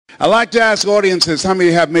I like to ask audiences how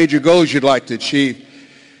many have major goals you'd like to achieve.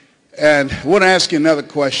 And I want to ask you another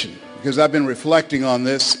question because I've been reflecting on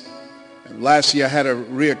this. Last year I had a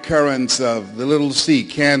reoccurrence of the little c,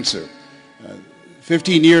 cancer.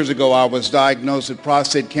 15 years ago I was diagnosed with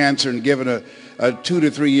prostate cancer and given a 2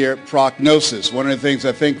 to 3 year prognosis. One of the things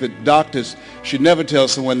I think that doctors should never tell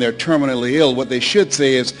someone they're terminally ill. What they should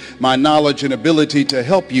say is, my knowledge and ability to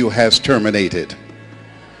help you has terminated.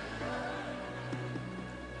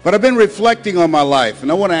 But I've been reflecting on my life, and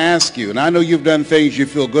I want to ask you, and I know you've done things you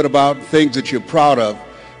feel good about, things that you're proud of,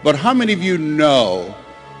 but how many of you know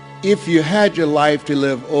if you had your life to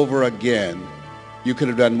live over again, you could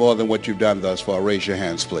have done more than what you've done thus far? Raise your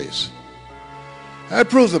hands, please. That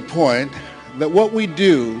proves the point that what we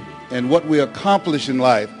do and what we accomplish in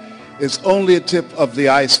life is only a tip of the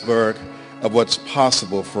iceberg of what's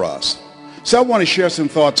possible for us. So I want to share some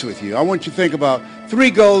thoughts with you. I want you to think about 3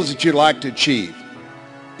 goals that you'd like to achieve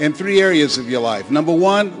in 3 areas of your life. Number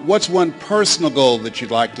 1, what's one personal goal that you'd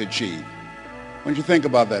like to achieve? Why don't you think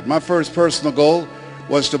about that? My first personal goal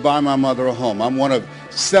was to buy my mother a home. I'm one of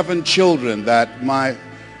 7 children that my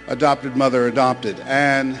adopted mother adopted.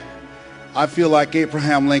 And I feel like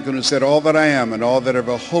Abraham Lincoln, who said, all that I am and all that I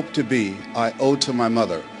ever hope to be, I owe to my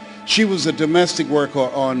mother. She was a domestic worker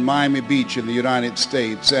on Miami Beach in the United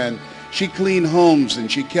States, and she cleaned homes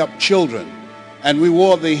and she kept children. And we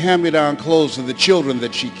wore the hand-me-down clothes of the children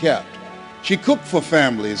that she kept. She cooked for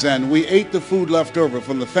families, and we ate the food left over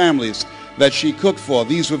from the families that she cooked for.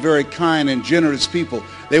 These were very kind and generous people.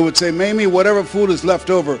 They would say, Mamie, whatever food is left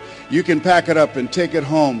over, you can pack it up and take it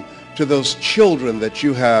home to those children that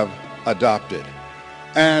you have adopted.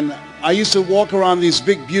 And I used to walk around these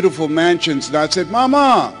big, beautiful mansions, and I said,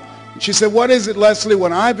 Mama. And she said, what is it, Leslie?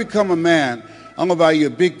 When I become a man, I'm going to buy you a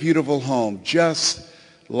big, beautiful home just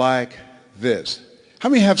like this. How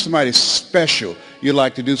many have somebody special you'd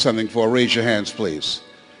like to do something for? Raise your hands, please.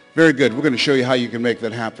 Very good. We're going to show you how you can make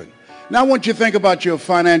that happen. Now I want you to think about your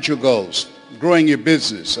financial goals, growing your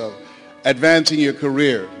business, advancing your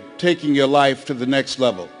career, taking your life to the next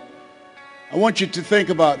level. I want you to think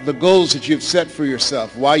about the goals that you've set for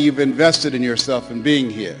yourself, why you've invested in yourself and being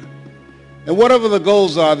here. And whatever the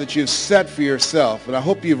goals are that you've set for yourself, and I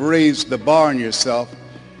hope you've raised the bar on yourself,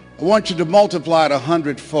 I want you to multiply it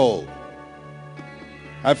 100-fold.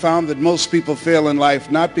 I found that most people fail in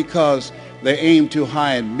life not because they aim too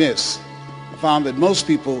high and miss. I found that most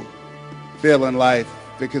people fail in life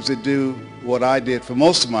because they do what I did for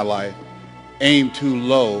most of my life, aim too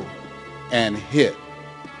low and hit.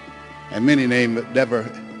 And many never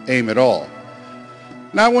aim at all.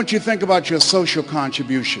 Now I want you to think about your social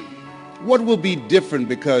contribution. What will be different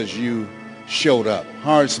because you showed up?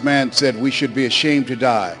 Horace Mann said we should be ashamed to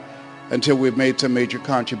die until we've made some major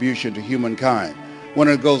contribution to humankind. One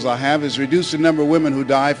of the goals I have is reduce the number of women who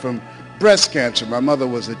die from breast cancer. My mother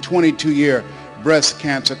was a 22-year breast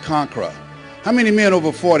cancer conqueror. How many men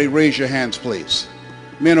over 40? Raise your hands, please.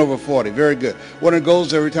 Men over 40. Very good. One of the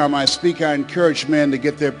goals, every time I speak, I encourage men to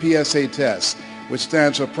get their PSA test, which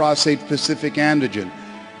stands for prostate-specific antigen,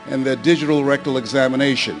 and their digital rectal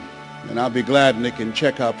examination. And I'll be glad and they can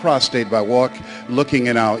check our prostate by looking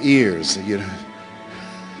in our ears. You know,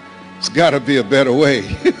 it's got to be a better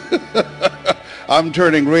way. I'm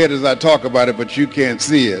turning red as I talk about it, but you can't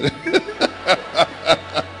see it.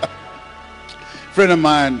 A friend of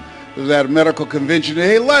mine was at a medical convention.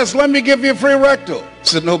 Hey, Les, let me give you a free rectal. I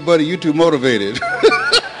said, no, buddy, you too motivated.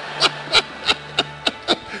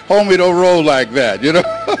 Homie, don't roll like that, you know.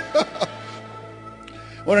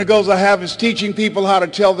 One of the goals I have is teaching people how to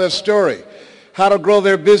tell their story, how to grow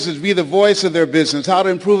their business, be the voice of their business, how to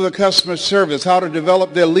improve their customer service, how to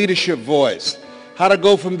develop their leadership voice, how to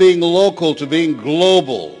go from being local to being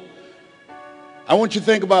global. I want you to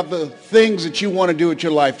think about the things that you want to do with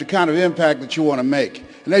your life, the kind of impact that you want to make.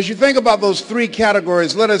 And as you think about those 3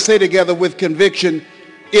 categories, let us say together with conviction,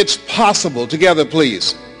 it's possible. Together,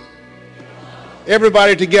 please.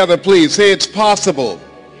 Everybody together, please. Say it's possible.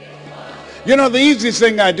 You know, the easiest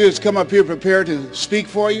thing I do is come up here prepared to speak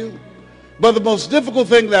for you. But the most difficult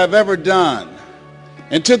thing that I've ever done,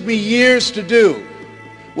 and took me years to do,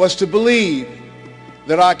 was to believe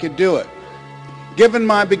that I could do it. Given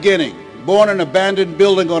my beginning, born in an abandoned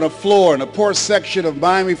building on a floor in a poor section of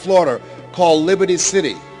Miami, Florida, called Liberty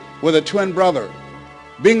City, with a twin brother,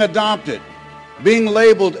 being adopted, being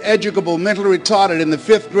labeled educable, mentally retarded in the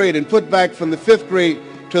 5th grade and put back from the 5th grade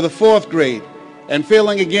to the 4th grade, and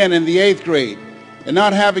failing again in the 8th grade, and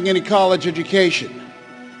not having any college education.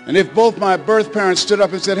 And if both my birth parents stood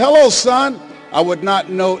up and said, hello, son, I would not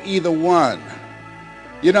know either one.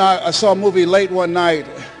 You know, I saw a movie late one night,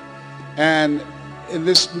 and in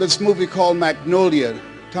this movie called Magnolia,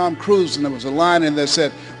 Tom Cruise, and there was a line in there that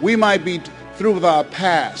said, we might be through with our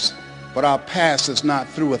past, but our past is not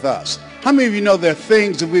through with us. How many of you know there are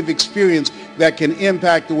things that we've experienced that can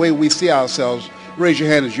impact the way we see ourselves? Raise your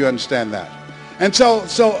hand as you understand that. And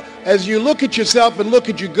so as you look at yourself and look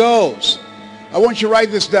at your goals, I want you to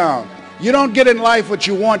write this down. You don't get in life what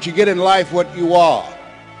you want, you get in life what you are.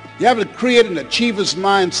 You have to create an achiever's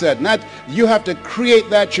mindset. You have to create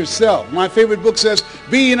that yourself. My favorite book says,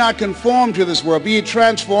 be ye not conformed to this world, be ye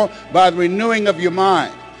transformed by the renewing of your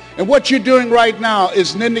mind. And what you're doing right now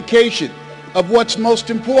is an indication of what's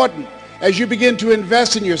most important. As you begin to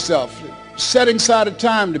invest in yourself, setting aside a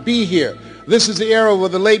time to be here. This is the era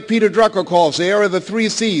what the late Peter Drucker calls the era of the 3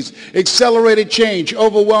 C's: accelerated change,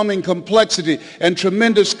 overwhelming complexity, and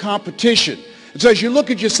tremendous competition. And so as you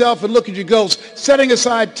look at yourself and look at your goals, setting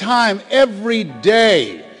aside time every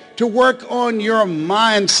day to work on your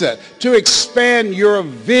mindset, to expand your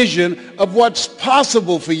vision of what's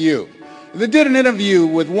possible for you. They did an interview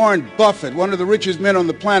with Warren Buffett, one of the richest men on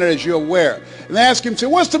the planet, as you're aware. And they asked him, say,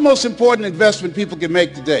 what's the most important investment people can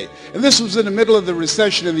make today? And this was in the middle of the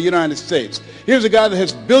recession in the United States. Here's a guy that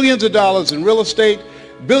has billions of dollars in real estate,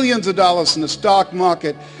 billions of dollars in the stock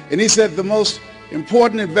market. And he said the most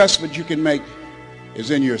important investment you can make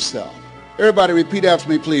is in yourself. Everybody repeat after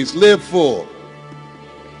me, please. Live full.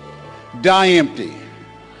 Die empty.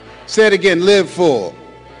 Say it again. Live full.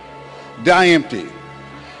 Die empty.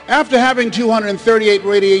 After having 238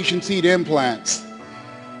 radiation seed implants,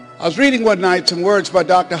 I was reading one night some words by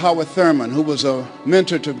Dr. Howard Thurman, who was a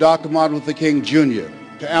mentor to Dr. Martin Luther King Jr.,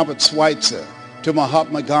 to Albert Schweitzer, to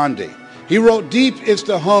Mahatma Gandhi. He wrote, deep is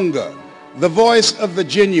the hunger, the voice of the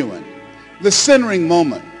genuine, the centering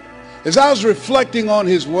moment. As I was reflecting on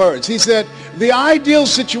his words, he said, the ideal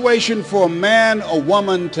situation for a man or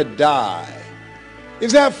woman to die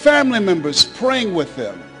is to have family members praying with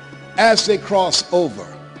them as they cross over.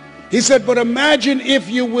 He said, but imagine, if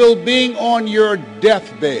you will, being on your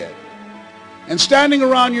deathbed and standing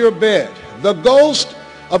around your bed, the ghost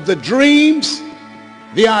of the dreams,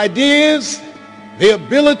 the ideas, the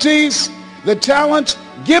abilities, the talents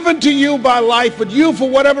given to you by life, but you, for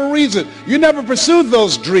whatever reason, you never pursued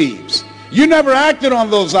those dreams. You never acted on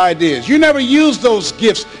those ideas. You never used those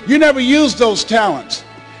gifts. You never used those talents.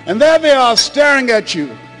 And there they are staring at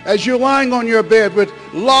you as you're lying on your bed with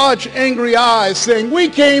large, angry eyes saying, we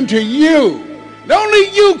came to you. Only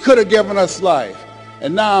you could have given us life.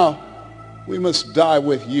 And now we must die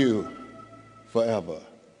with you forever.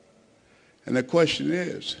 And the question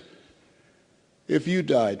is, if you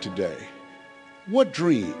died today, what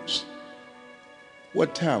dreams,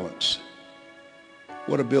 what talents,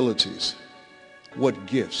 what abilities, what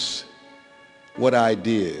gifts, what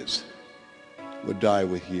ideas would die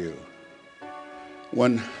with you?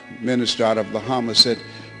 One minister out of Bahamas said,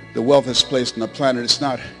 the wealthiest place on the planet, it's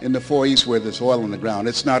not in the Far East where there's oil in the ground.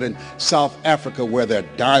 It's not in South Africa where there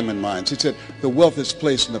are diamond mines. He said, the wealthiest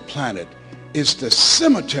place on the planet is the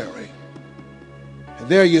cemetery.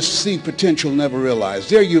 There you see potential never realized.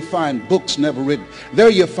 There you find books never written. There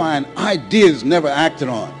you find ideas never acted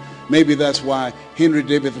on. Maybe that's why Henry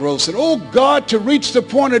David Thoreau said, oh God, to reach the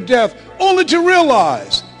point of death, only to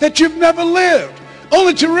realize that you've never lived.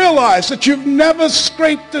 Only to realize that you've never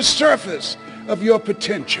scraped the surface of your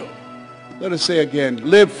potential. Let us say again,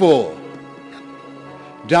 live full,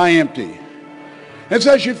 die empty. And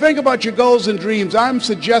so as you think about your goals and dreams, I'm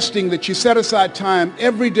suggesting that you set aside time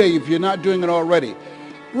every day, if you're not doing it already,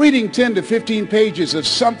 reading 10 to 15 pages of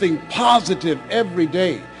something positive every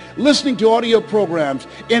day, listening to audio programs,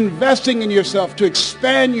 investing in yourself to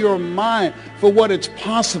expand your mind for what is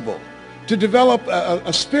possible, to develop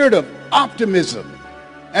a spirit of optimism.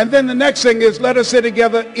 And then the next thing is, let us say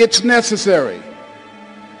together, it's necessary.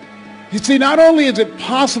 You see, not only is it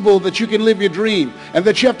possible that you can live your dream and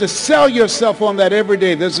that you have to sell yourself on that every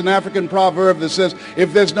day. There's an African proverb that says,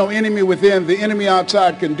 if there's no enemy within, the enemy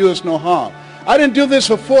outside can do us no harm. I didn't do this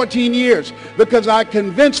for 14 years because I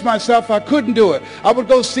convinced myself I couldn't do it. I would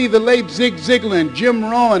go see the late Zig Ziglar and Jim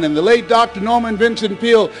Rohn and the late Dr. Norman Vincent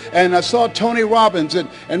Peale, and I saw Tony Robbins,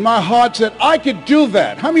 and my heart said, I could do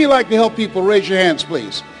that. How many like to help people? Raise your hands,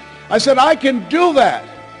 please. I said, I can do that.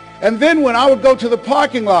 And then when I would go to the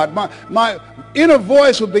parking lot, my inner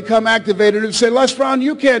voice would become activated and say, Les Brown,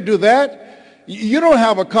 you can't do that. You don't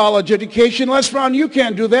have a college education. Les Brown, you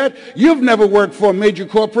can't do that. You've never worked for a major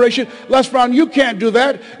corporation. Les Brown, you can't do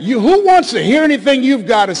that. Who wants to hear anything you've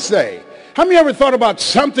got to say? How many ever thought about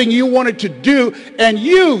something you wanted to do and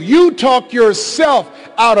you talk yourself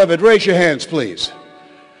out of it? Raise your hands, please.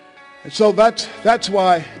 And so that's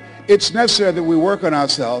why it's necessary that we work on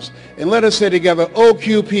ourselves. And let us say together,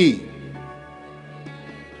 OQP.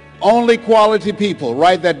 Only quality people.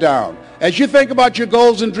 Write that down. As you think about your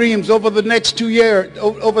goals and dreams over the next 2 years,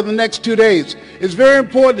 over the next 2 days, it's very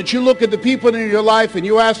important that you look at the people in your life and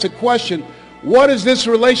you ask the question, what is this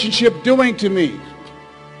relationship doing to me?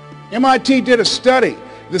 MIT did a study.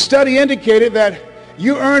 The study indicated that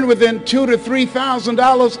you earn within $2,000 to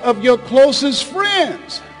 $3,000 of your closest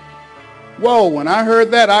friends. Whoa, when I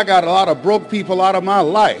heard that, I got a lot of broke people out of my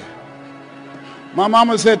life. My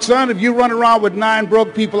mama said, son, if you run around with 9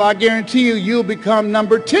 broke people, I guarantee you, you'll become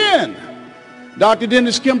number 10. Dr.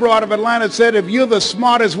 Dennis Kimbrough out of Atlanta said, if you're the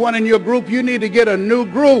smartest one in your group, you need to get a new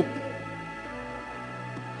group.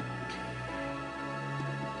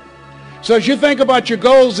 So as you think about your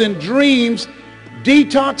goals and dreams,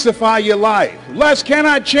 detoxify your life. Les, can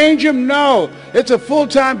I change them? No. It's a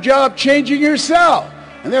full-time job changing yourself.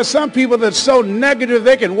 And there's some people that's so negative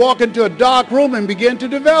they can walk into a dark room and begin to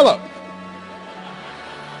develop.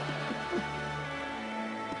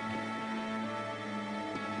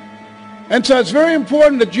 And so it's very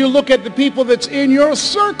important that you look at the people that's in your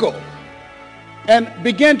circle and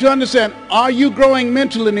begin to understand, are you growing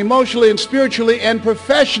mentally and emotionally and spiritually and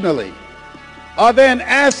professionally? Are they an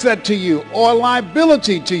asset to you or a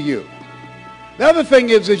liability to you? The other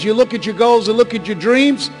thing is, as you look at your goals and look at your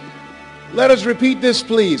dreams, let us repeat this,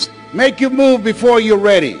 please. Make your move before you're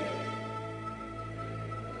ready.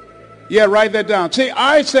 Yeah, write that down. See,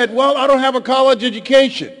 I said, well, I don't have a college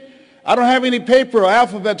education. I don't have any paper or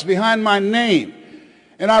alphabets behind my name.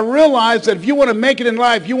 And I realized that if you want to make it in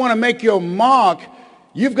life, you want to make your mark,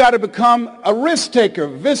 you've got to become a risk taker.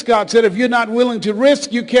 Viscott said, if you're not willing to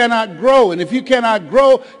risk, you cannot grow. And if you cannot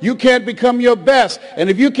grow, you can't become your best. And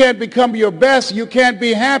if you can't become your best, you can't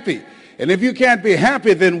be happy. And if you can't be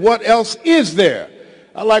happy, then what else is there?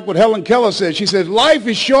 I like what Helen Keller says. She says, life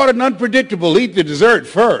is short and unpredictable. Eat the dessert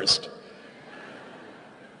first.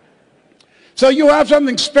 So you have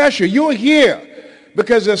something special. You're here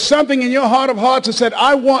because there's something in your heart of hearts that said,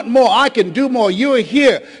 I want more. I can do more. You're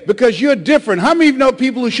here because you're different. How many of you know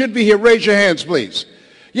people who should be here? Raise your hands, please.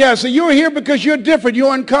 Yeah, so you're here because you're different.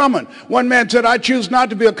 You're uncommon. One man said, I choose not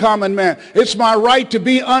to be a common man. It's my right to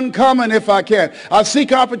be uncommon if I can. I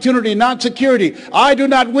seek opportunity, not security. I do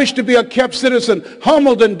not wish to be a kept citizen,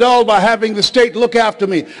 humbled and dulled by having the state look after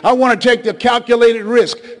me. I want to take the calculated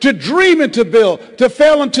risk, to dream and to build, to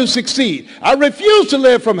fail and to succeed. I refuse to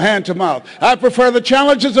live from hand to mouth. I prefer the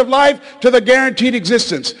challenges of life to the guaranteed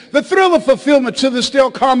existence, the thrill of fulfillment to the still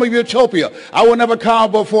calm of utopia. I will never cower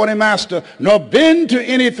before any master, nor bend to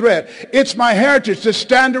any threat. It's my heritage to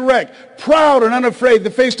stand erect, proud and unafraid,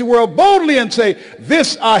 to face the world boldly and say,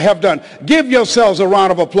 this I have done. Give yourselves a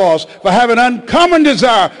round of applause for having an uncommon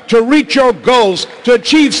desire to reach your goals, to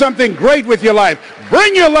achieve something great with your life.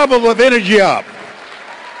 Bring your level of energy up.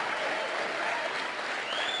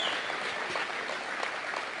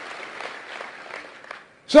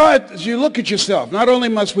 So as you look at yourself, not only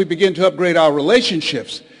must we begin to upgrade our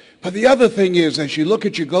relationships, but the other thing is, as you look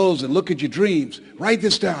at your goals and look at your dreams, write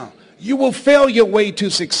this down. You will fail your way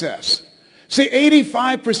to success. See,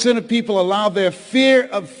 85% of people allow their fear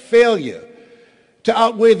of failure to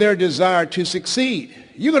outweigh their desire to succeed.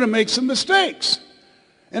 You're going to make some mistakes,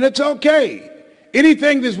 and it's okay.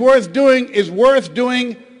 Anything that's worth doing is worth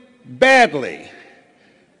doing badly.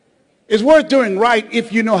 It's worth doing right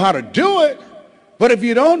if you know how to do it, but if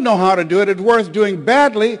you don't know how to do it, it's worth doing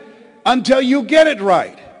badly until you get it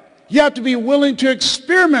right. You have to be willing to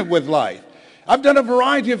experiment with life. I've done a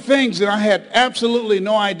variety of things and I had absolutely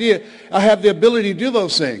no idea I had the ability to do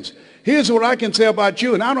those things. Here's what I can say about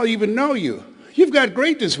you, and I don't even know you. You've got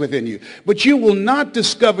greatness within you, but you will not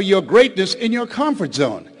discover your greatness in your comfort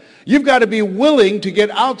zone. You've got to be willing to get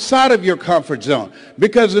outside of your comfort zone,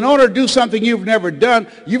 because in order to do something you've never done,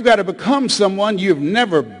 you've got to become someone you've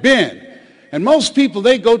never been. And most people,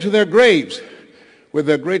 they go to their graves with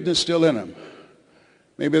their greatness still in them.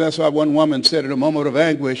 Maybe that's why one woman said in a moment of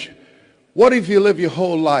anguish, what if you live your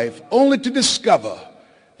whole life only to discover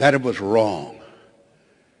that it was wrong?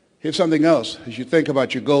 Here's something else as you think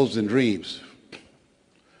about your goals and dreams.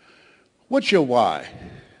 What's your why?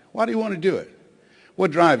 Why do you want to do it?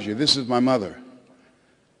 What drives you? This is my mother.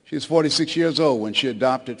 She was 46 years old when she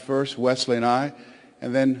adopted first Wesley and I,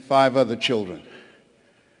 and then 5 other children.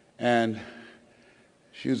 And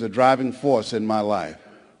she was a driving force in my life.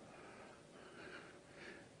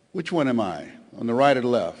 Which one am I? On the right or the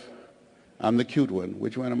left? I'm the cute one.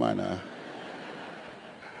 Which one am I now?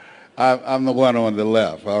 I'm the one on the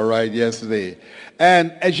left, all right? Yes, indeed.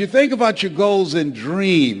 And as you think about your goals and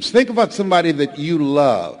dreams, think about somebody that you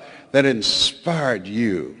love, that inspired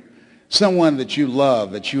you, someone that you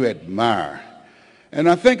love, that you admire. And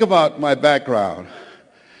I think about my background,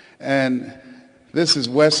 and This is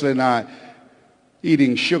Wesley and I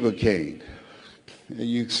eating sugar cane.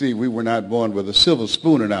 You see, we were not born with a silver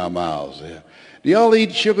spoon in our mouths. Do y'all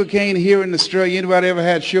eat sugar cane here in Australia? Anybody ever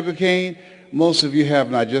had sugar cane? Most of you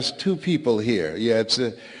have not. Just two people here. Yeah,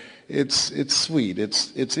 it's sweet.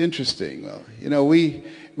 It's interesting. Well, you know, we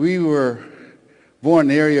were born in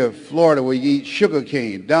the area of Florida where you eat sugar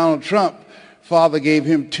cane. Donald Trump, father gave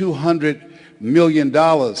him $200 million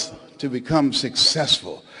to become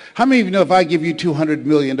successful. How many of you know if I give you $200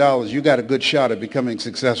 million, you got a good shot at becoming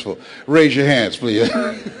successful? Raise your hands, please.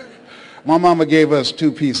 My mama gave us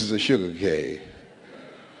 2 pieces of sugar cane,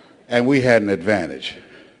 and we had an advantage.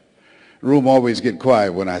 The room always get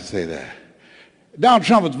quiet when I say that. Donald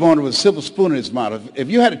Trump was born with a silver spoon in his mouth. If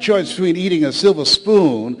you had a choice between eating a silver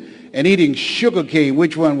spoon and eating sugar cane,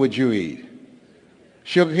 which one would you eat?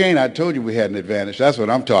 Sugar cane, I told you we had an advantage. That's what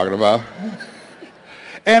I'm talking about.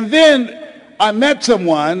 And then I met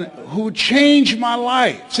someone who changed my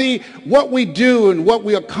life. See, what we do and what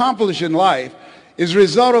we accomplish in life is a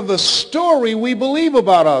result of the story we believe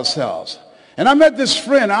about ourselves. And I met this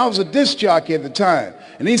friend. I was a disc jockey at the time.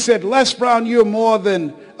 And he said, Les Brown, you're more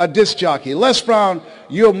than a disc jockey. Les Brown,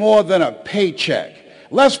 you're more than a paycheck.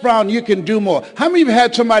 Les Brown, you can do more. How many of you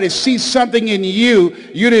had somebody see something in you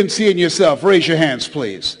you didn't see in yourself? Raise your hands,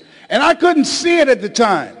 please. And I couldn't see it at the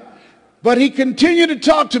time. But he continued to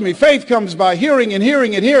talk to me. Faith comes by hearing and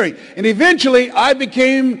hearing and hearing. And eventually I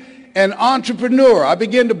became an entrepreneur. I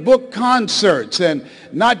began to book concerts, and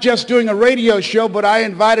not just doing a radio show, but I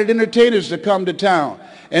invited entertainers to come to town.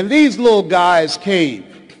 And these little guys came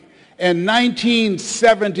in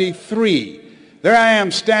 1973. There I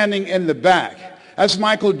am standing in the back. That's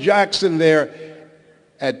Michael Jackson there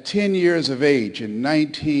at 10 years of age in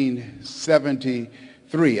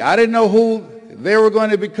 1973. I didn't know who they were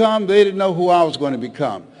going to become. They didn't know who I was going to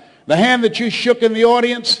become. The hand that you shook in the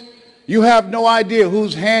audience, you have no idea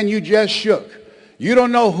whose hand you just shook. You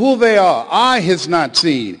don't know who they are. Eye has not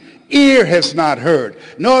seen. Ear has not heard.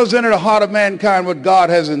 Nor has entered the heart of mankind what God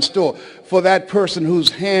has in store for that person whose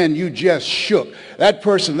hand you just shook. That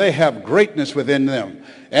person, they have greatness within them.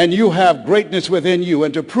 And you have greatness within you.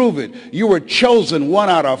 And to prove it, you were chosen 1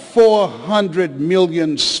 out of 400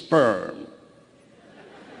 million sperm.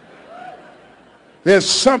 There's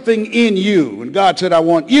something in you. And God said, I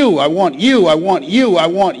want you, I want you, I want you, I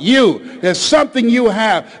want you. There's something you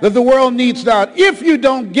have that the world needs now. If you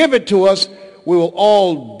don't give it to us, we will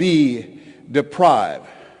all be deprived.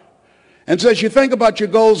 And so as you think about your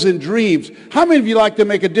goals and dreams, how many of you like to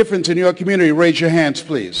make a difference in your community? Raise your hands,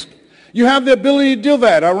 please. You have the ability to do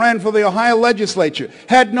that. I ran for the Ohio legislature.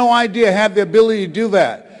 Had no idea I had the ability to do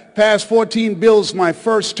that. Passed 14 bills my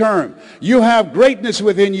first term. You have greatness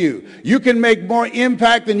within you. You can make more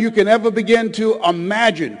impact than you can ever begin to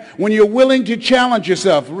imagine when you're willing to challenge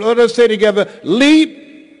yourself. Let us say together, leap.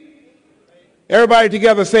 Everybody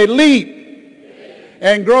together say leap.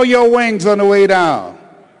 And grow your wings on the way down.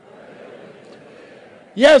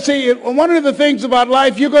 Yeah, see, one of the things about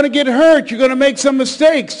life, you're going to get hurt. You're going to make some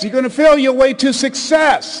mistakes. You're going to fail your way to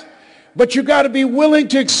success. But you got to be willing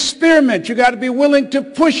to experiment. You got to be willing to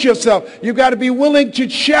push yourself. You got to be willing to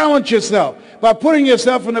challenge yourself by putting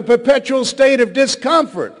yourself in a perpetual state of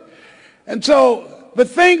discomfort. And so, but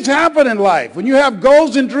things happen in life. When you have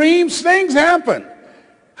goals and dreams, things happen.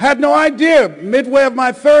 I had no idea. Midway of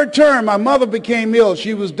my 3rd term, my mother became ill.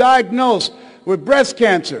 She was diagnosed with breast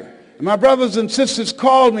cancer. And my brothers and sisters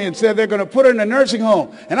called me and said they're going to put her in a nursing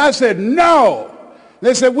home. And I said, no.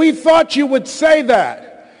 They said, we thought you would say that.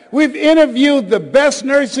 We've interviewed the best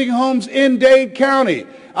nursing homes in Dade County.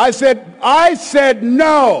 I said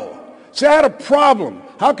no. So I had a problem.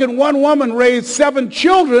 How can one woman raise 7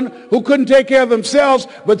 children who couldn't take care of themselves,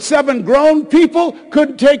 but 7 grown people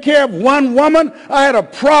couldn't take care of one woman? I had a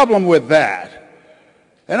problem with that.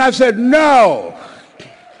 And I said no.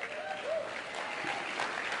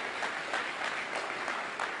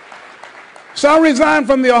 So I resigned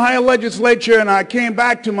from the Ohio legislature and I came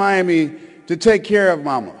back to Miami to take care of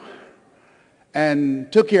Mama. And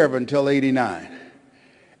took care of her until 89.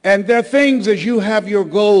 And there are things as you have your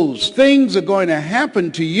goals, things are going to happen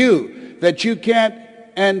to you that you can't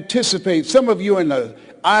anticipate. Some of you are in the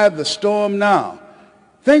eye of the storm now.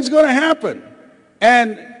 Things are going to happen.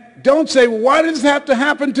 And don't say, well, why does this have to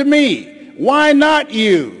happen to me? Why not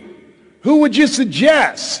you? Who would you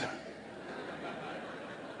suggest?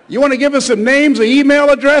 You want to give us some names or email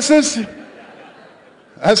addresses?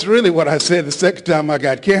 That's really what I said the second time I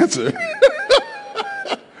got cancer.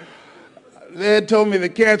 They had told me the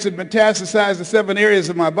cancer had metastasized to 7 areas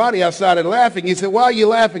of my body. I started laughing. He said, why are you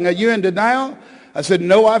laughing? Are you in denial? I said,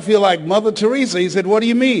 no, I feel like Mother Teresa. He said, what do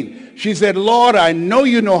you mean? She said, Lord, I know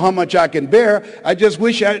you know how much I can bear. I just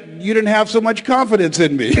wish you didn't have so much confidence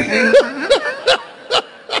in me.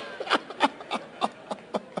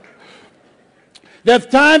 There's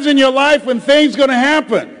times in your life when things are going to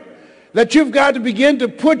happen that you've got to begin to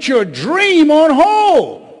put your dream on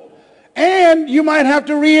hold. And you might have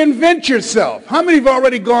to reinvent yourself. How many have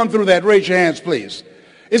already gone through that? Raise your hands, please.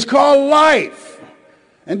 It's called life.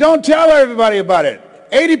 And don't tell everybody about it.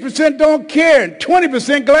 80% don't care, and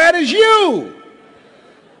 20% glad it's you.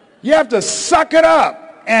 You have to suck it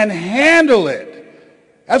up and handle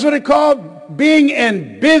it. That's what they call being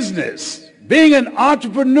in business, being an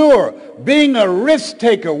entrepreneur, being a risk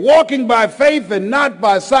taker, walking by faith and not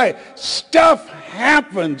by sight. Stuff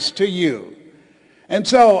happens to you. And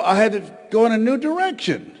so I had to go in a new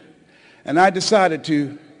direction. And I decided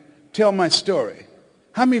to tell my story.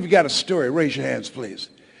 How many of you got a story? Raise your hands, please.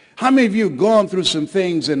 How many of you have gone through some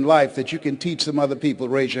things in life that you can teach some other people?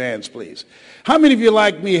 Raise your hands, please. How many of you,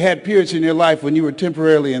 like me, had periods in your life when you were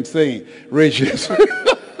temporarily insane? Raise your hands.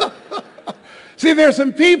 See, there's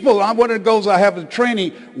some people, one of the goals I have is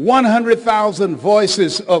training 100,000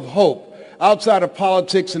 voices of hope outside of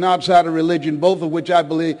politics and outside of religion, both of which I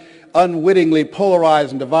believe unwittingly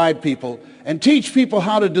polarize and divide people, and teach people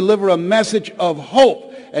how to deliver a message of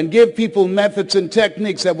hope and give people methods and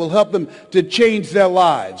techniques that will help them to change their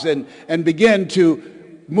lives and begin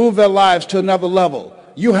to move their lives to another level.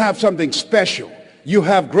 You have something special. You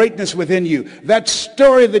have greatness within you. That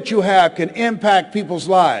story that you have can impact people's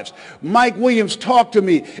lives. Mike Williams talked to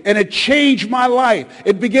me, and it changed my life.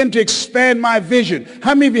 It began to expand my vision.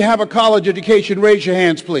 How many of you have a college education? Raise your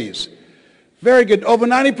hands, please. Very good. Over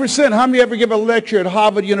 90%. How many ever give a lecture at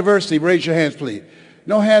Harvard University? Raise your hands, please.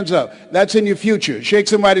 No hands up. That's in your future. Shake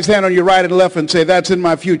somebody's hand on your right and left and say, that's in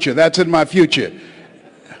my future. That's in my future.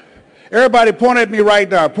 Everybody point at me right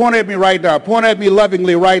now. Point at me right now. Point at me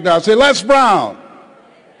lovingly right now. Say, Les Brown.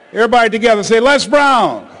 Everybody together say, Les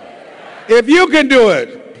Brown. If you can do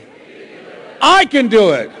it, I can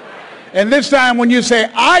do it. And this time when you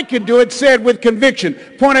say, I can do it, say it with conviction.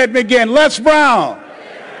 Point at me again. Les Brown.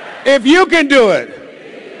 If you can do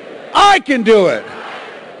it, I can do it.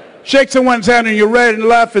 Shake someone's hand on your right and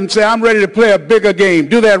left and say, I'm ready to play a bigger game.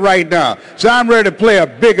 Do that right now. Say, I'm ready to play a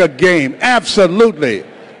bigger game. Absolutely.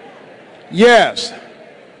 Yes.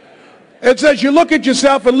 It says you look at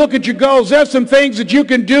yourself and look at your goals. There's some things that you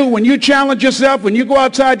can do when you challenge yourself, when you go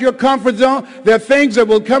outside your comfort zone. There are things that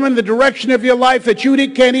will come in the direction of your life that you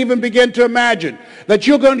can't even begin to imagine. That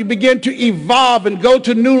you're going to begin to evolve and go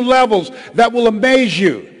to new levels that will amaze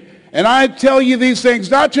you. And I tell you these things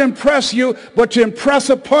not to impress you, but to impress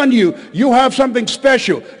upon you. You have something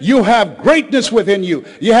special. You have greatness within you.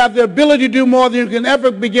 You have the ability to do more than you can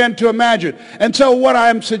ever begin to imagine. And so what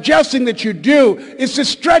I'm suggesting that you do is to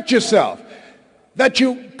stretch yourself. That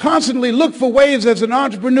you constantly look for ways as an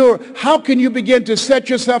entrepreneur, how can you begin to set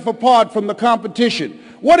yourself apart from the competition?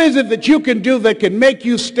 What is it that you can do that can make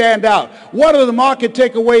you stand out? What are the market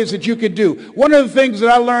takeaways that you can do? One of the things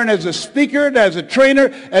that I learned as a speaker, as a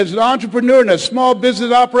trainer, as an entrepreneur, and a small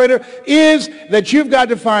business operator is that you've got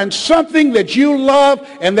to find something that you love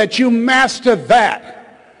and that you master that.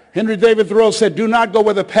 Henry David Thoreau said, do not go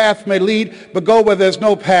where the path may lead, but go where there's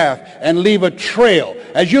no path and leave a trail.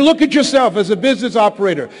 As you look at yourself as a business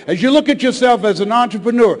operator, as you look at yourself as an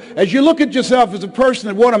entrepreneur, as you look at yourself as a person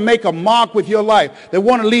that want to make a mark with your life, that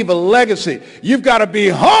want to leave a legacy, you've got to be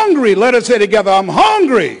hungry. Let us say together, I'm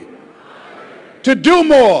hungry to do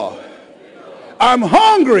more. I'm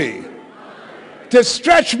hungry to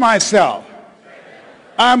stretch myself.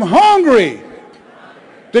 I'm hungry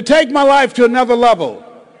to take my life to another level.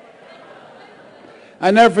 I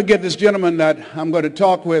never forget this gentleman that I'm going to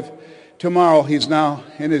talk with tomorrow. He's now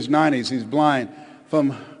in his 90s. He's blind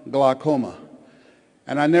from glaucoma.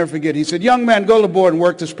 And I never forget, he said, young man, go to the board and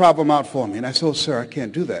work this problem out for me. And I said, oh, sir, I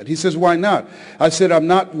can't do that. He says, why not? I said, I'm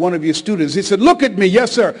not one of your students. He said, look at me.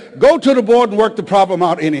 Yes, sir. Go to the board and work the problem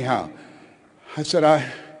out anyhow. I said,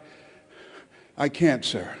 I can't,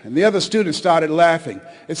 sir. And the other students started laughing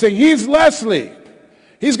and saying, he's Leslie.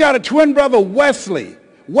 He's got a twin brother, Wesley.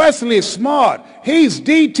 Wesley is smart. He's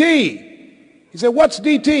DT. He said, what's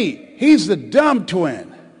DT? He's the dumb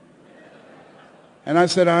twin. And I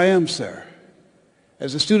said, I am, sir.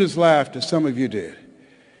 As the students laughed, as some of you did.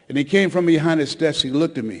 And he came from behind his desk. He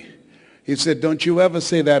looked at me. He said, don't you ever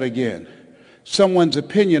say that again. Someone's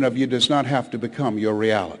opinion of you does not have to become your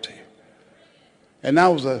reality. And that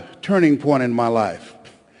was a turning point in my life.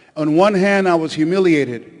 On one hand, I was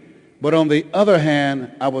humiliated, but on the other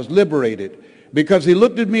hand, I was liberated. Because he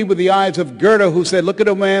looked at me with the eyes of Goethe, who said, look at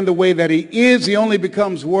a man the way that he is, he only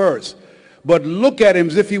becomes worse. but look at him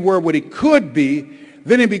as if he were what he could be,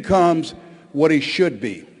 then he becomes what he should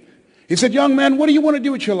be. He said, young man, what do you want to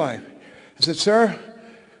do with your life? I said, sir,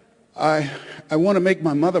 I want to make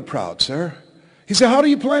my mother proud, sir. He said, how do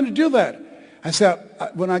you plan to do that? I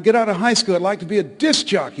said, when I get out of high school, I'd like to be a disc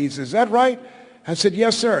jockey. He says, is that right? I said,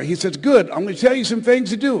 yes, sir. He says, good. I'm going to tell you some things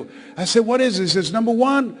to do. I said, what is it? He says, number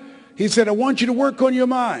one, he said, I want you to work on your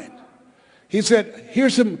mind. He said,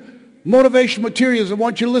 here's some motivational materials I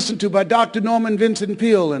want you to listen to by Dr. Norman Vincent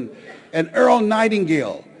Peale and Earl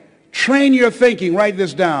Nightingale. Train your thinking. Write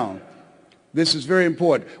this down. This is very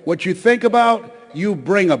important. What you think about, you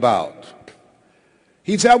bring about.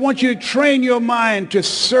 He said, I want you to train your mind to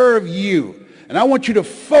serve you. And I want you to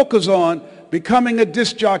focus on becoming a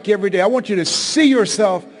disc jockey every day. I want you to see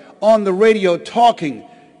yourself on the radio talking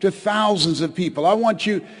to thousands of people. I want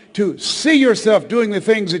you to see yourself doing the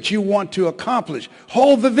things that you want to accomplish.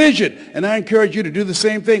 Hold the vision. And I encourage you to do the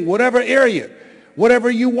same thing, whatever area, whatever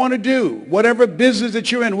you want to do, whatever business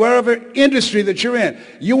that you're in, whatever industry that you're in.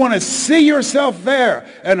 You want to see yourself there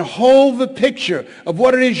and hold the picture of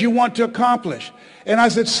what it is you want to accomplish. And I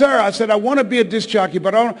said, sir, I want to be a disc jockey,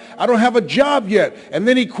 but I don't have a job yet. And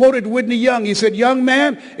then he quoted Whitney Young. He said, young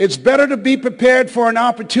man, it's better to be prepared for an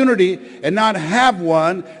opportunity and not have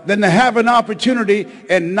one than to have an opportunity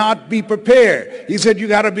and not be prepared. He said, you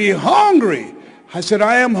got to be hungry. I said,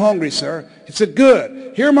 I am hungry, sir. He said,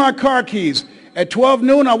 good. Here are my car keys. At 12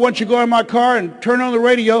 noon, I want you to go in my car and turn on the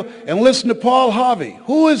radio and listen to Paul Harvey.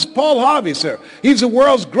 Who is Paul Harvey, sir? He's the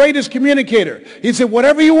world's greatest communicator. He said,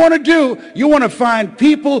 whatever you want to do, you want to find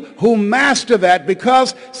people who master that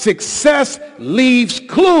because success leaves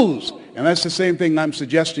clues. And that's the same thing I'm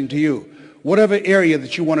suggesting to you. Whatever area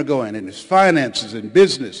that you want to go in it's finances, in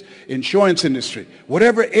business, insurance industry,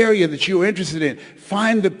 whatever area that you're interested in,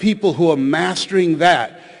 find the people who are mastering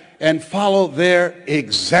that and follow their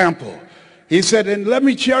example. He said, and let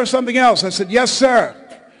me share something else. I said, yes, sir.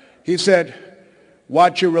 He said,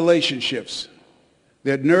 watch your relationships.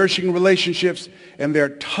 They're nourishing relationships and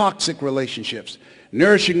they're toxic relationships.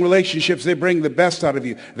 Nourishing relationships, they bring the best out of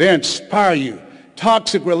you. They inspire you.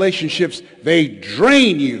 Toxic relationships, they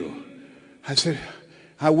drain you. I said,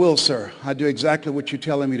 I will, sir. I do exactly what you're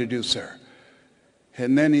telling me to do, sir.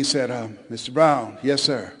 And then he said, Mr. Brown, yes,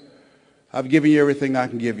 sir. I've given you everything I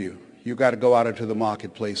can give you. You got to go out into the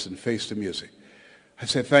marketplace and face the music. I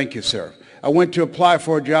said, thank you, sir. I went to apply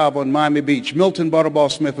for a job on Miami Beach. Milton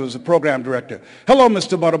Butterball Smith was the program director. Hello,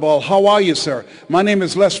 Mr. Butterball. How are you, sir? My name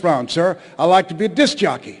is Les Brown, sir. I like to be a disc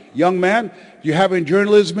jockey. Young man, do you have any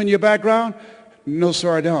journalism in your background? No,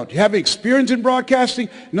 sir, I don't. Do you have experience in broadcasting?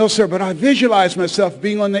 No, sir, but I visualize myself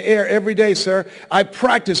being on the air every day, sir. I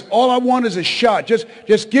practice. All I want is a shot.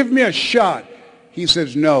 Just give me a shot. He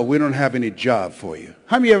says, no, we don't have any job for you.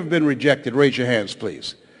 How many have ever been rejected? Raise your hands,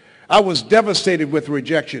 please. I was devastated with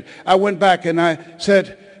rejection. I went back and I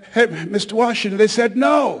said, hey, Mr. Washington, they said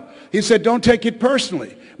no. He said, don't take it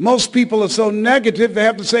personally. Most people are so negative, they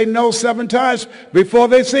have to say no 7 times before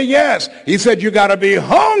they say yes. He said, you got to be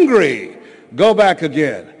hungry. Go back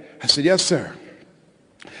again. I said, yes, sir.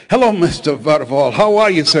 Hello, Mr. Butterball. How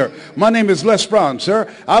are you, sir? My name is Les Brown,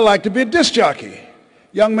 sir. I like to be a disc jockey.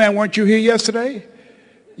 Young man, weren't you here yesterday?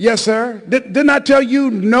 Yes, sir. Didn't I tell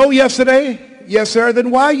you no yesterday? Yes, sir.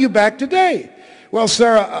 Then why are you back today? Well,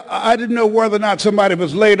 sir, I didn't know whether or not somebody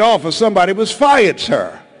was laid off or somebody was fired,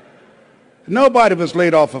 sir. Nobody was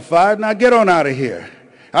laid off or fired. Now get on out of here.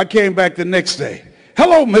 I came back the next day.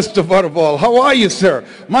 Hello, Mr. Butterball. How are you, sir?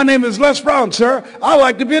 My name is Les Brown, sir. I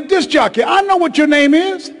like to be a disc jockey. I know what your name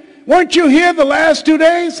is. Weren't you here the last 2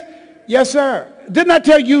 days? Yes, sir. Didn't I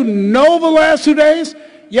tell you no the last 2 days?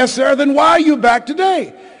 Yes, sir. Then why are you back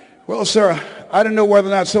today? Well, sir, I didn't know whether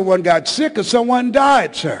or not someone got sick or someone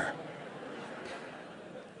died, sir.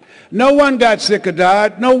 No one got sick or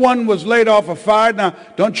died. No one was laid off or fired. Now,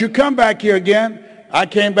 don't you come back here again. I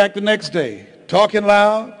came back the next day, talking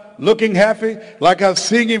loud, looking happy, like I was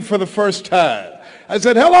singing for the first time. I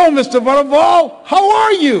said, hello, Mr. Butterball. How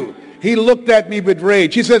are you? He looked at me with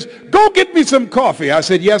rage. He says, go get me some coffee. I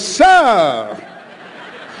said, yes, sir.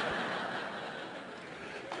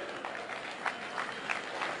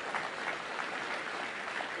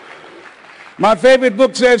 My favorite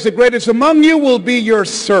book says the greatest among you will be your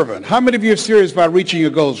servant. How many of you are serious about reaching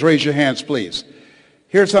your goals? Raise your hands, please.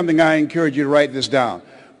 Here's something I encourage you to write this down.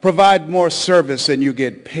 Provide more service than you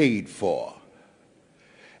get paid for.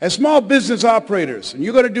 As small business operators, and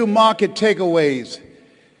you're going to do market takeaways,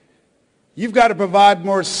 you've got to provide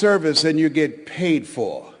more service than you get paid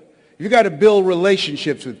for. You've got to build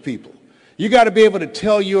relationships with people. You've got to be able to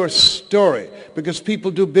tell your story because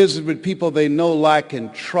people do business with people they know, like,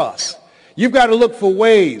 and trust. You've got to look for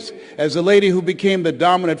ways, as the lady who became the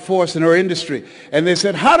dominant force in her industry. And they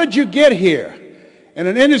said, how did you get here? In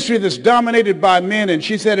an industry that's dominated by men. And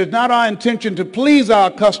she said, it's not our intention to please our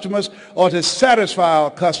customers or to satisfy our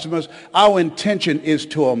customers. Our intention is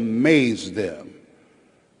to amaze them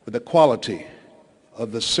with the quality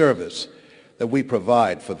of the service that we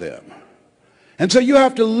provide for them. And so you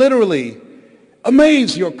have to literally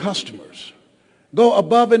amaze your customers. Go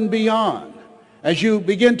above and beyond as you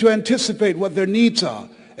begin to anticipate what their needs are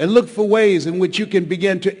and look for ways in which you can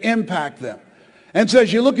begin to impact them. And so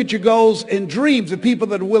as you look at your goals and dreams, the people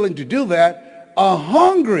that are willing to do that are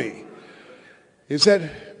hungry. He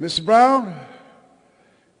said, Mr. Brown,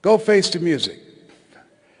 go face the music.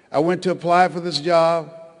 I went to apply for this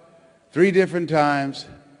job 3 different times.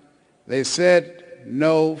 They said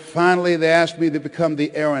no. Finally, they asked me to become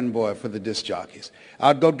the errand boy for the disc jockeys.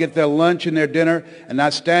 I'd go get their lunch and their dinner, and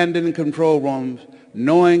I'd stand in the control room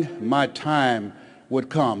knowing my time would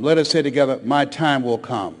come. Let us say together, my time will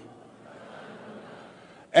come.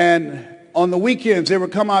 And on the weekends, they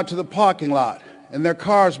would come out to the parking lot, and their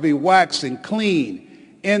cars be waxing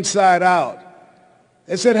clean, inside out.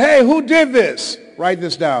 They said, hey, who did this? Write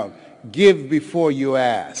this down. Give before you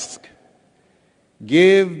ask.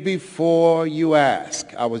 Give before you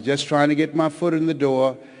ask. I was just trying to get my foot in the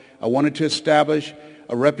door. I wanted to establish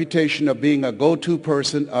a reputation of being a go-to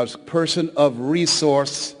person, a person of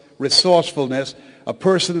resourcefulness, a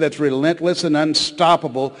person that's relentless and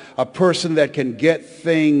unstoppable, a person that can get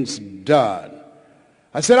things done.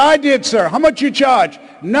 I said, I did, sir. How much you charge?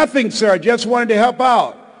 Nothing, sir. I just wanted to help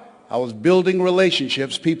out. I was building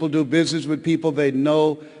relationships. People do business with people they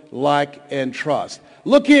know, like, and trust.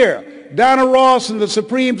 Look here. Donna Ross and the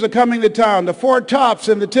Supremes are coming to town. The Four Tops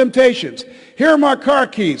and the Temptations. Here are my car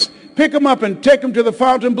keys. Pick them up and take them to the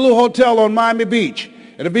Fontainebleau Hotel on Miami Beach.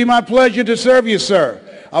 It'll be my pleasure to serve you, sir.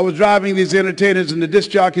 I was driving these entertainers in the disc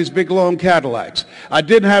jockeys' big long Cadillacs. I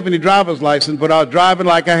didn't have any driver's license, but I was driving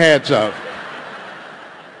like I had some.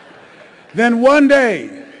 Then one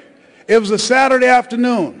day, it was a Saturday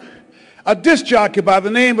afternoon, a disc jockey by the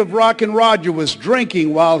name of Rockin' Roger was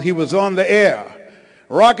drinking while he was on the air.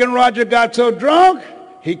 Rockin' Roger got so drunk,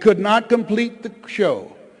 he could not complete the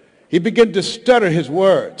show. He began to stutter his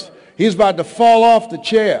words. He was about to fall off the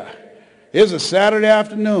chair. It was a Saturday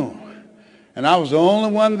afternoon. And I was the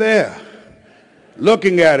only one there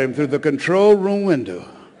looking at him through the control room window,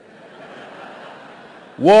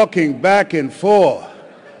 walking back and forth,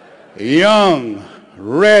 young,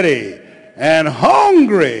 ready, and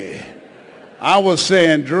hungry. I was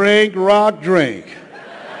saying, drink, rock, drink.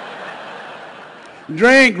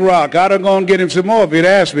 Drink, rock. I'd have gone get him some more if he'd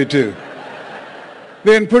asked me to.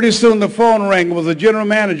 Then pretty soon the phone rang. It was the general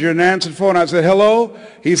manager and answered the phone. I said, hello?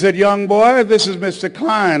 He said, young boy, this is Mr.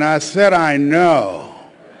 Klein. I said, I know.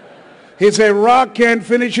 He said, Rock can't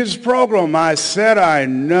finish his program. I said, I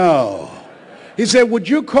know. He said, would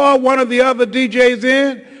you call one of the other DJs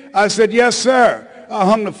in? I said, yes, sir. I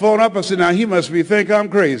hung the phone up. I said, now he must think I'm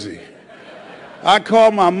crazy. I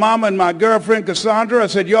called my mama and my girlfriend, Cassandra. I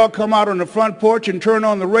said, y'all come out on the front porch and turn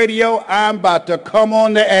on the radio. I'm about to come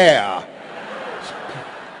on the air.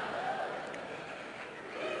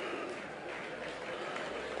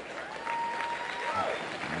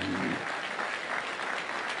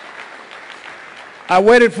 I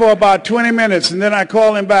waited for about 20 minutes, and then I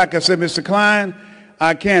called him back. I said, Mr. Klein,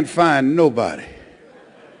 I can't find nobody.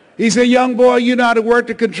 He said, young boy, you know how to work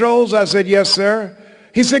the controls? I said, yes, sir.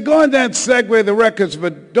 He said, go in there and segue the records,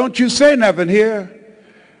 but don't you say nothing here.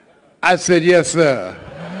 I said, yes, sir.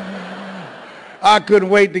 I couldn't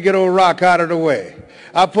wait to get old Rock out of the way.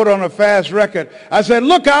 I put on a fast record. I said,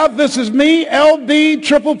 look out, this is me, LB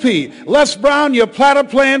Triple P, Les Brown, your platter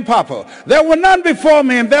playing papa. There were none before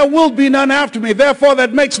me, and there will be none after me. Therefore,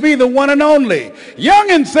 that makes me the one and only.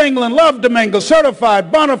 Young and single and love to mingle,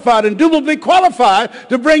 certified, bona fide, indubitably qualified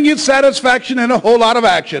to bring you satisfaction and a whole lot of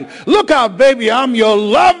action. Look out, baby, I'm your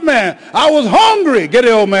love man. I was hungry. Get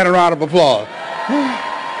the old man a round of applause.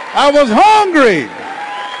 I was hungry.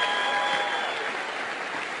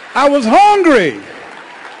 I was hungry.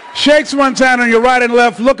 Shake someone's hand on your right and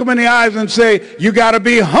left, look them in the eyes and say, you got to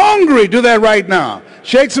be hungry. Do that right now.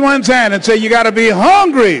 Shake someone's hand and say, you got to be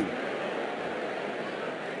hungry.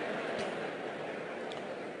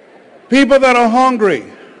 People that are hungry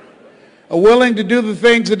are willing to do the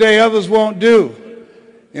things today others won't do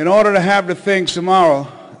in order to have the things tomorrow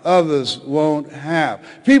others won't have.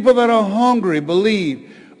 People that are hungry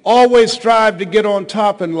believe, always strive to get on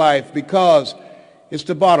top in life because it's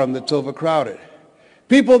the bottom that's overcrowded.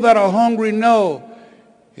 People that are hungry know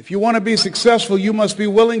if you want to be successful, you must be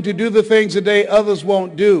willing to do the things today others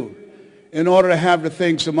won't do in order to have the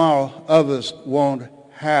things tomorrow others won't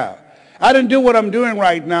have. I didn't do what I'm doing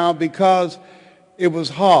right now because it was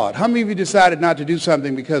hard. How many of you decided not to do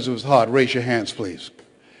something because it was hard? Raise your hands, please.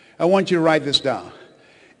 I want you to write this down.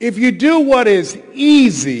 If you do what is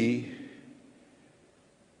easy,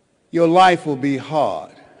 your life will be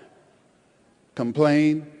hard.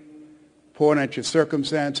 Complain, point at your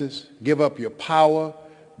circumstances, give up your power,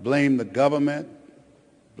 blame the government,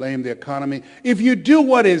 blame the economy. If you do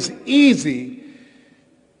what is easy,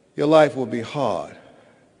 your life will be hard.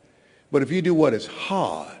 But if you do what is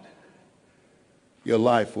hard, your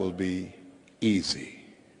life will be easy.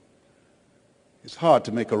 It's hard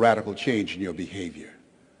to make a radical change in your behavior.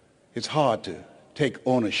 It's hard to take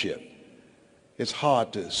ownership. It's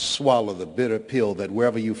hard to swallow the bitter pill that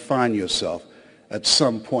wherever you find yourself, at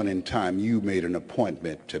some point in time, you made an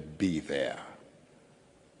appointment to be there.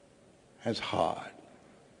 That's hard.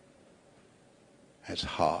 That's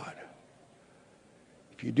hard.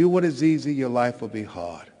 If you do what is easy, your life will be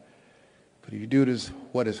hard. But if you do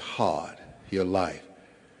what is hard, your life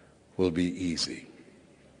will be easy.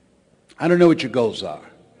 I don't know what your goals are.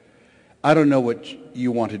 I don't know what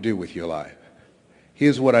you want to do with your life.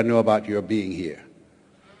 Here's what I know about your being here.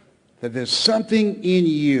 That there's something in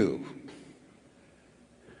you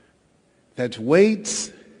that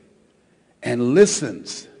waits and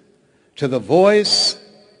listens to the voice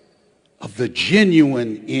of the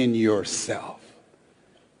genuine in yourself.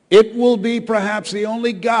 It will be perhaps the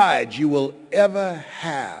only guide you will ever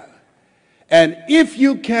have. And if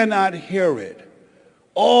you cannot hear it,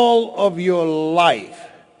 all of your life,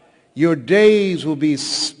 your days will be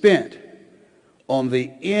spent on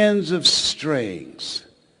the ends of strings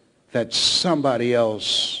that somebody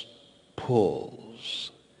else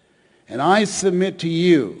pulls. And I submit to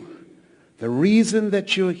you, the reason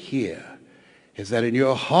that you're here is that in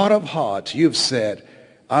your heart of hearts, you've said,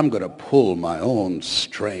 I'm going to pull my own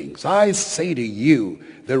strings. I say to you,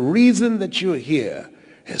 the reason that you're here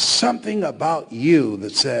is something about you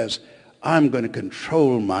that says, I'm going to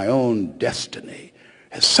control my own destiny.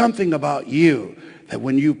 There's something about you that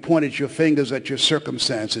when you pointed your fingers at your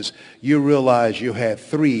circumstances, you realize you had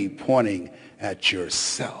three pointing at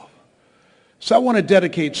yourself. So I want to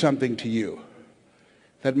dedicate something to you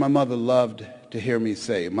that my mother loved to hear me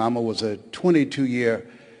say. Mama was a 22-year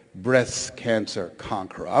breast cancer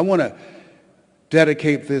conqueror. I want to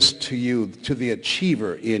dedicate this to you, to the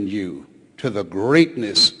achiever in you, to the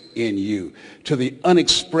greatness in you, to the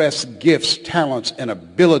unexpressed gifts, talents, and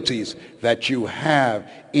abilities that you have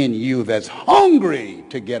in you that's hungry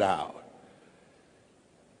to get out.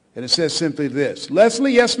 And it says simply this.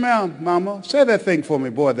 Leslie, yes ma'am, mama. Say that thing for me,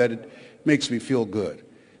 boy, that it makes me feel good. It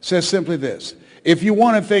says simply this. If you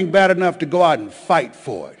want a thing bad enough to go out and fight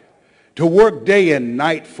for it, to work day and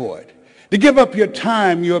night for it, to give up your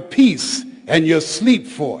time, your peace, and your sleep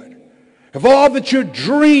for it, if all that your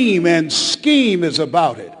dream and scheme is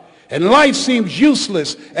about it, and life seems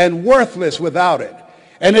useless and worthless without it,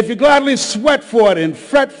 and if you gladly sweat for it and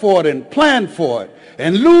fret for it and plan for it,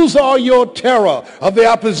 and lose all your terror of the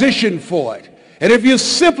opposition for it, and if you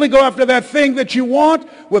simply go after that thing that you want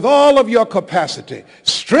with all of your capacity,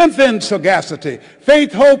 strength and sagacity,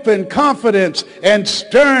 faith, hope, and confidence, and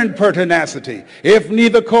stern pertinacity, if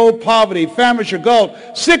neither cold poverty, famish or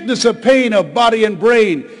gulf, sickness or pain of body and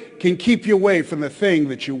brain can keep you away from the thing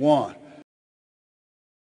that you want,